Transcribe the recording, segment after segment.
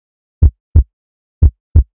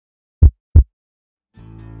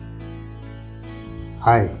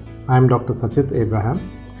Hi, I am Dr. Sachit Abraham,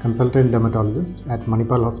 consultant dermatologist at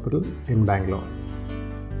Manipal Hospital in Bangalore.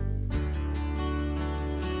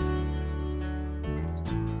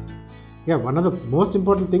 One of the most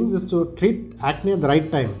important things is to treat acne at the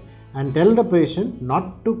right time and tell the patient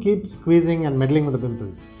not to keep squeezing and meddling with the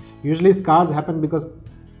pimples. Usually scars happen because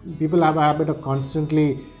people have a habit of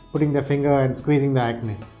constantly putting their finger and squeezing the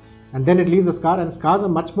acne. And then it leaves a scar, and scars are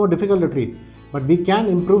much more difficult to treat. But we can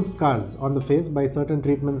improve scars on the face by certain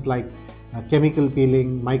treatments like chemical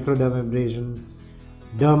peeling, Microdermabrasion,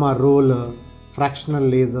 Derma roller, Fractional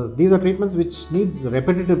lasers. These are treatments which needs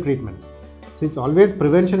repetitive treatments. So it's always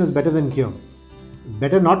prevention is better than cure.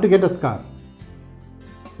 Better not to get a scar.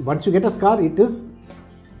 Once you get a scar, it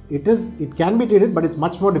can be treated, but it's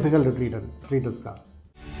much more difficult to treat a scar.